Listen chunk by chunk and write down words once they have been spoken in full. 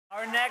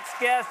next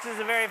guest is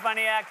a very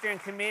funny actor and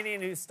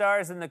comedian who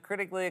stars in the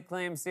critically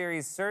acclaimed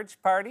series Search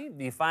Party.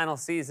 The final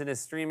season is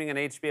streaming on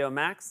HBO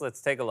Max. Let's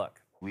take a look.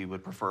 We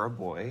would prefer a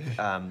boy,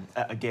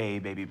 a gay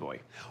baby boy.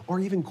 Or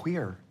even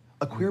queer,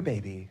 a queer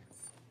baby.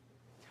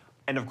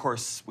 And of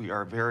course, we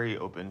are very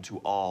open to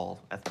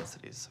all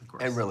ethnicities, of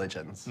course. And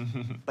religions.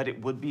 But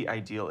it would be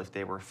ideal if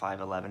they were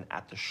 5'11"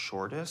 at the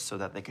shortest so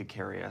that they could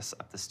carry us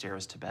up the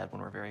stairs to bed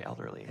when we're very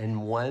elderly.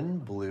 And one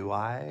blue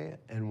eye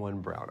and one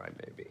brown eye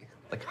baby.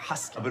 Like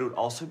husky. But it would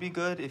also be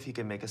good if he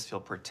could make us feel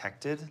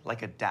protected,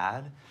 like a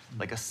dad,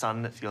 like a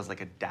son that feels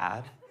like a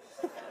dad.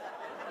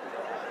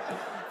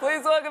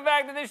 Please welcome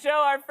back to the show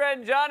our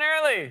friend John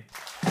Early.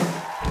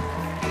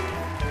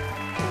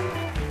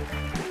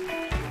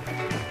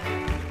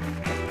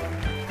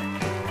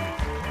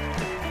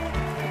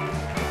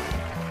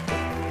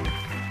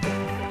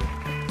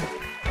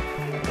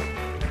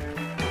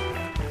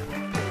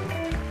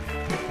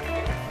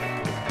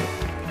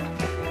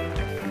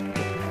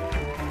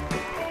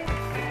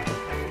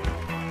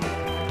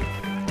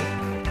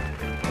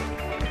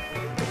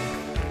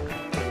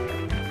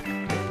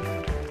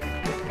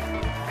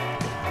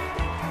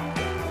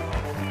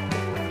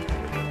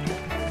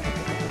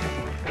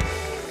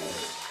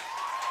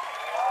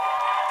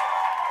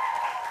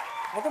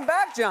 Welcome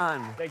back,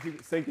 John.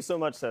 Thank you so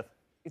much, Seth.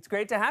 It's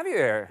great to have you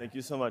here. Thank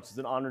you so much. It's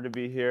an honor to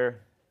be here,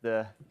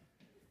 the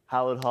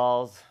hallowed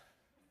halls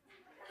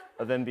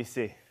of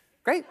NBC.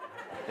 Great.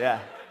 Yeah.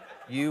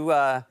 You,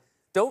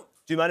 don't...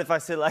 Do you mind if I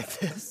sit like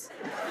this?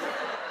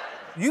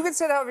 You can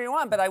sit however you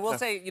want, but I will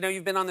say, you know,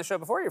 you've been on the show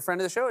before. You're a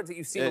friend of the show.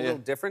 You seem a little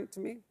different to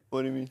me.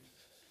 What do you mean?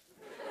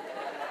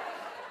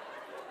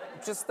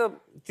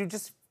 You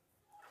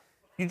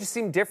just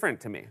seem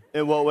different to me.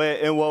 In what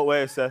way? In what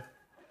way, Seth?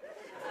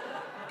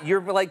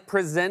 You're like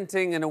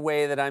presenting in a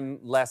way that I'm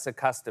less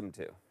accustomed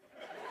to.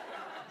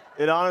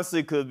 It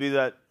honestly could be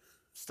that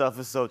stuff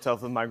is so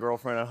tough with my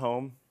girlfriend at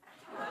home.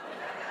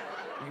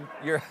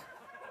 You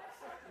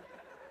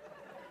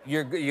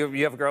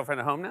have a girlfriend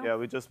at home now? Yeah,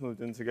 we just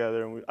moved in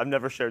together, and I've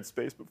never shared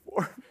space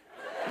before.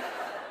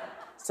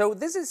 So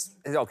this is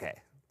okay.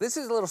 This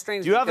is a little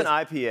strange. Do you have an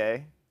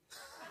IPA?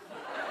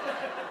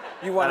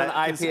 You want an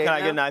IPA? Can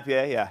I get an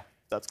IPA? Yeah,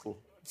 that's cool.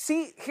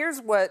 See,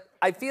 here's what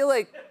I feel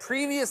like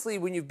previously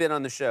when you've been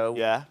on the show,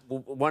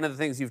 one of the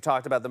things you've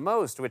talked about the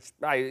most, which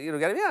gotta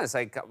be honest,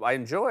 I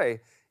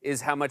enjoy,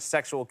 is how much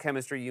sexual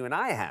chemistry you and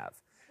I have.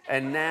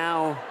 And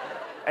now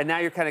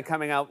you're kind of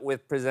coming out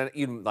with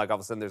like all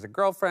of a sudden there's a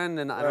girlfriend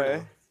and I don't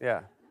know.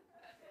 Yeah.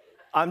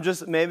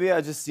 Maybe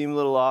I just seem a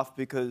little off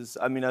because,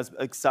 I mean, as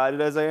excited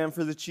as I am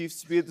for the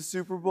Chiefs to be at the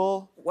Super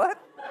Bowl. What?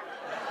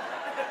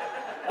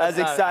 As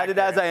excited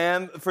as I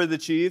am for the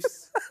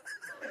Chiefs.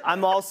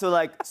 I'm also,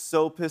 like,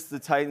 so pissed the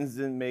Titans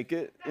didn't make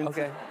it.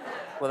 Okay.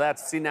 Well,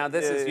 now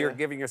this is, you're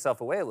giving yourself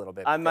away a little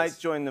bit. I might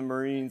join the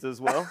Marines as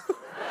well.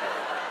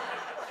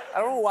 I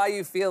don't know why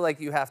you feel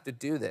like you have to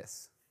do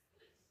this.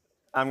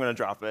 I'm gonna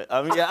drop it.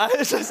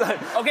 It's just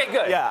okay,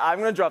 good. Yeah, I'm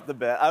gonna drop the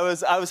bet. I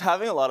was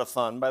having a lot of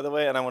fun, by the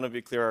way, and I want to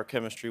be clear, our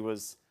chemistry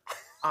was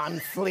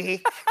on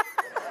fleek.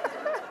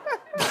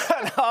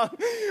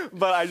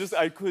 but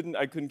I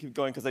couldn't keep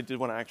going because I did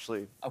want to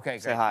actually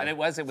say hi. And it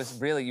was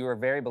really, you were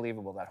very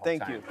believable that whole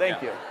time.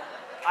 Thank you.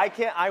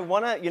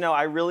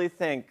 I really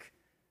think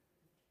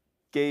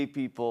gay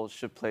people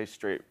should play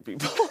straight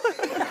people.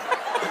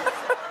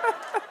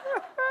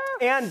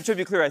 And to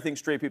be clear, I think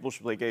straight people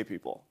should play gay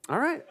people. All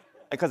right.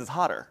 Because it's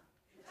hotter.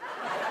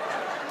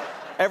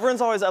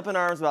 Everyone's always up in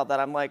arms about that.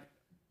 I'm like,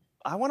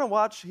 I want to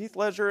watch Heath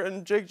Ledger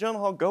and Jake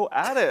Gyllenhaal go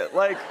at it.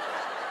 Like,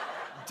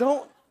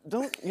 don't,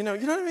 you know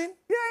what I mean?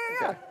 Yeah.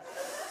 Okay.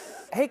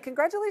 Hey,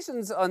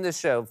 congratulations on this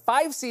show.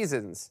 5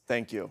 seasons.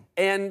 Thank you.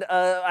 And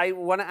I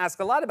want to ask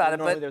a lot about it,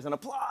 but... There's an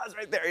applause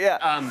right there, yeah.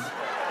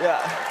 Yeah.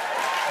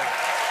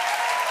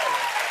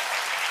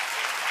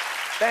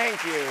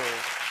 Thank you.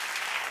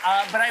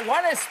 But I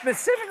want to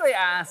specifically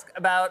ask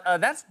about,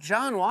 that's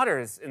John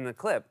Waters in the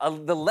clip.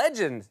 The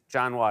legend,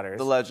 John Waters.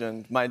 The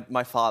legend,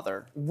 my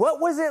father. What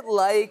was it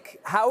like?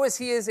 How was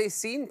he as a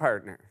scene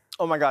partner?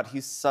 Oh my God,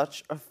 he's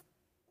such a...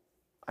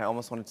 I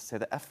almost wanted to say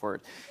the F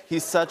word.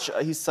 He's such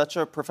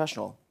a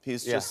professional.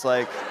 He's just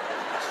like...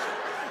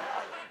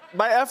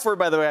 By F word,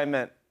 by the way, I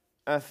meant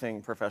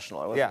effing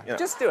professional.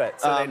 Just do it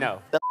so they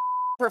know. The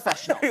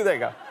professional. There you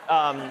go.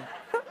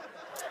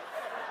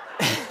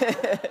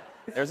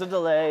 There's a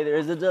delay.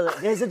 There's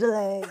a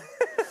delay.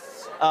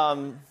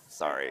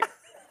 Sorry.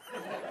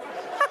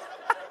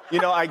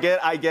 I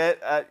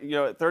get at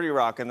 30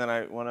 Rock, and then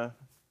I want to.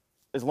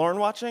 Is Lauren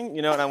watching?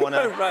 And I want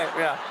to. Right.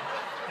 Yeah.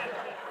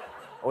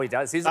 Oh, he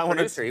does. He's a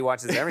producer. He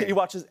watches everything. He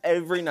watches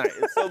every night.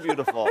 It's so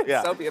beautiful.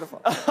 Yeah. So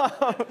beautiful.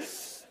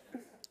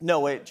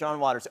 No, wait, John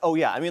Waters. Oh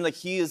yeah, I mean, like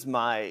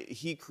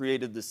he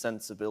created the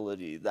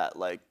sensibility that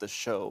like the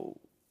show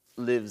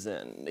lives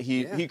in.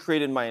 He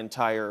created my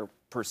entire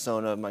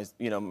persona,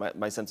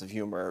 my sense of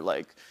humor,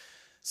 like,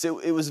 so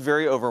it was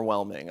very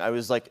overwhelming. I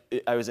was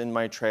in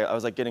my trailer, I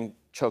was like getting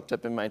choked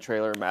up in my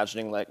trailer,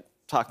 imagining like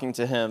talking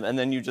to him, and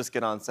then you just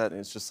get on set and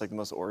it's just like the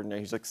most ordinary.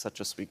 He's like such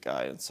a sweet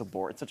guy. It's so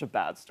boring. It's such a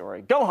bad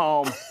story. Go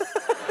home.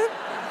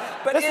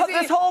 But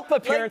this whole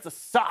appearance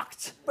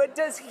sucked. But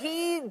does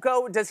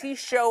he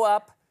show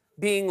up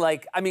being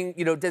like, I mean,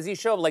 you know, does he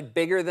show up like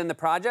bigger than the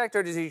project,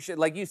 or does he,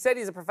 like you said,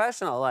 he's a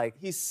professional, like.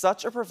 He's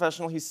such a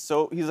professional. He's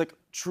like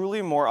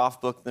truly more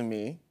off book than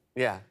me.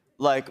 Yeah.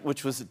 Like,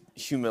 which was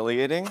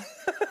humiliating.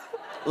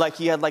 Like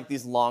he had like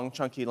these long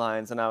chunky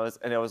lines, and I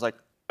was like,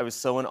 I was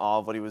so in awe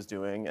of what he was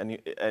doing, and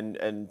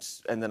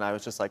then I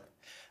was just like,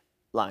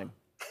 line.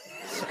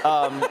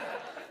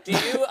 Do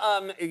you,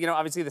 you know,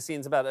 obviously the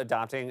scene's about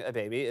adopting a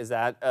baby. Is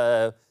that,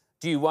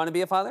 do you want to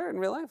be a father in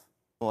real life?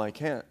 Well, I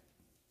can't.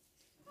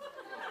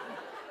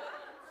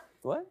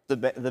 What? The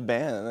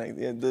ban,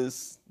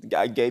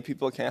 like gay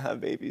people can't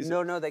have babies.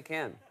 No, they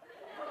can.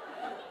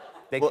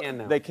 They can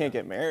now. They can't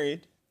get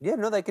married. Yeah,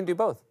 no, they can do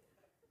both.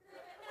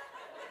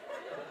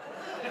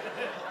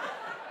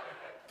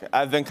 Okay,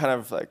 I've been kind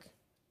of like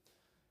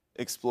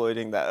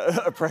exploiting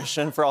that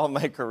oppression for all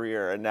my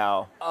career, and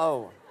now.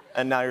 Oh.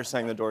 And now you're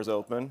saying the door's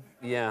open?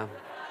 Yeah.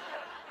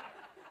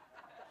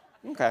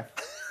 Okay.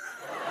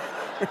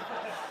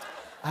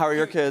 How are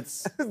your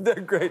kids? They're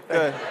great.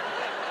 Good.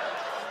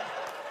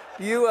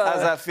 How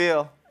does that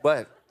feel?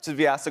 What? To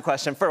be asked a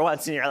question for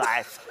once in your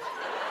life.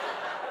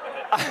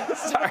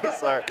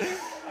 Sorry.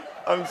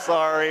 I'm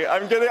sorry.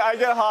 I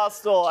get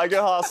hostile. I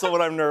get hostile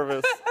when I'm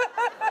nervous.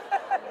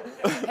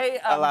 Hey,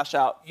 I lash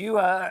out.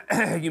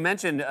 You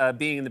mentioned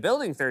being in the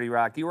building 30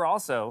 Rock. You were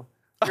also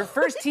your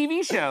first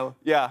TV show.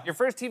 Yeah. Your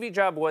first TV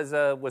job was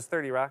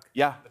 30 Rock.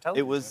 Yeah.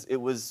 It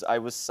was. I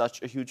was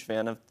such a huge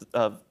fan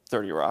of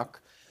 30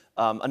 Rock.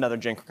 Another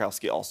Jane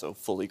Krakowski also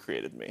fully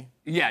created me.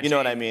 Yeah. You know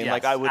what I mean? Yes,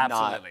 like I would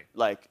absolutely. not.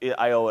 Like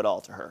I owe it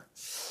all to her.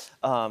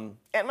 And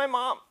my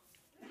mom.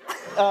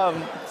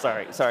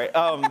 Sorry.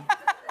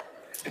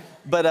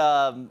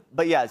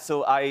 But yeah,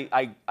 so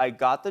I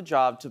got the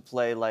job to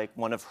play like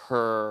one of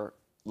her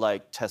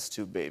like test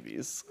tube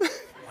babies.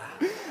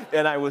 Wow.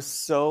 And I was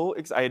so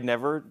excited. I had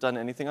never done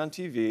anything on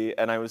TV,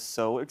 and I was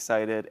so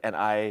excited, and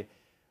I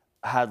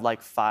had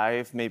like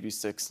 5, maybe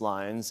 6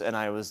 lines, and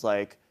I was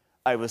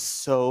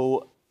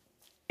so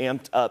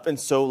amped up and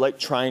so like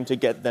trying to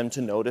get them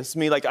to notice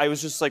me. Like I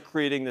was just like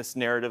creating this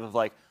narrative of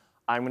like,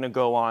 I'm gonna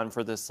go on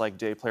for this like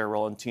day player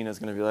role, and Tina's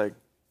gonna be like,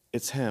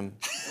 it's him.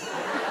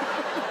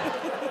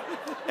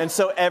 And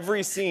so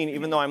every scene,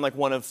 even though I'm like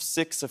one of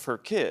 6 of her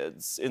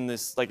kids in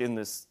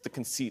the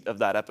conceit of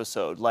that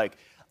episode, like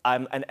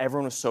and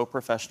everyone was so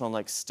professional and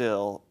like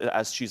still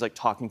as she's like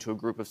talking to a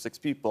group of 6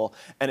 people,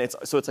 and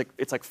it's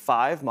like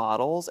 5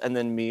 models and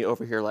then me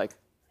over here like,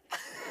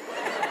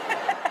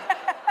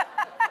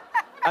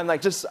 I'm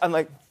like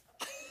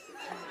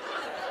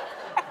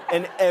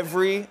in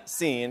every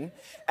scene.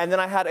 And then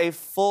I had it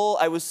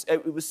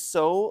was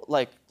so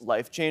like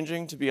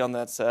life-changing to be on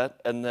that set,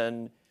 and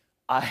then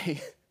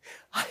I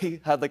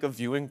had like a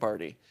viewing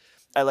party.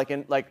 I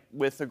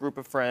with a group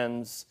of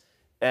friends,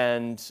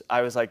 and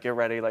I was like, get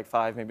ready, like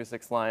 5, maybe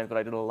 6 lines, but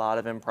I did a lot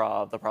of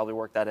improv. They'll probably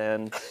work that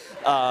in.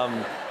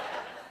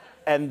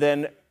 And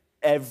then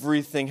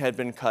everything had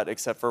been cut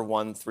except for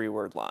one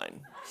 3-word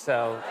line.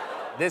 So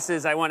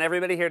I want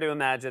everybody here to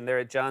imagine they're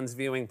at John's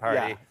viewing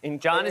party. Yeah.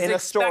 John is in expecting,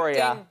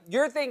 Astoria.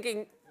 You're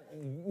thinking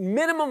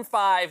minimum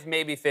 5,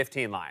 maybe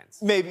 15 lines.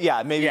 Maybe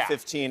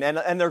 15.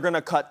 And they're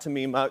gonna cut to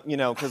me, you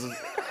know, because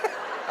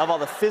of all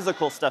the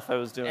physical stuff I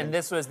was doing. And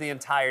this was the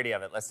entirety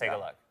of it. Let's take a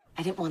look.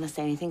 I didn't want to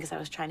say anything because I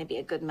was trying to be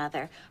a good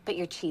mother, but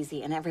you're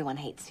cheesy and everyone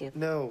hates you.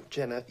 No,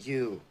 Jenna,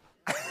 you.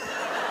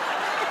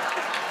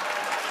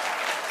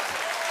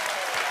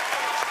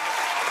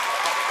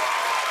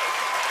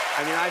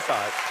 I mean, I saw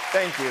it.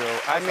 Thank you.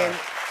 I mean,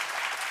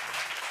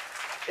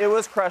 it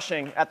was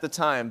crushing at the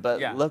time,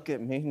 but look at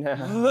me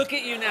now. Look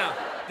at you now.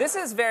 This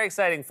is very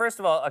exciting. First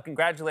of all,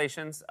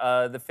 congratulations.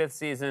 The 5th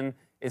season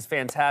is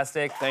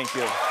fantastic. Thank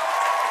you.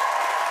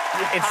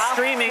 It's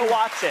streaming. To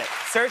watch it.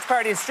 Search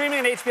Party is streaming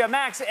on HBO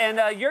Max,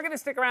 and you're going to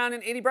stick around,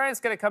 and Edie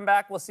Bryant's going to come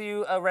back. We'll see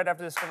you right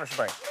after this commercial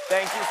break.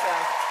 Thank you,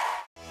 Seth.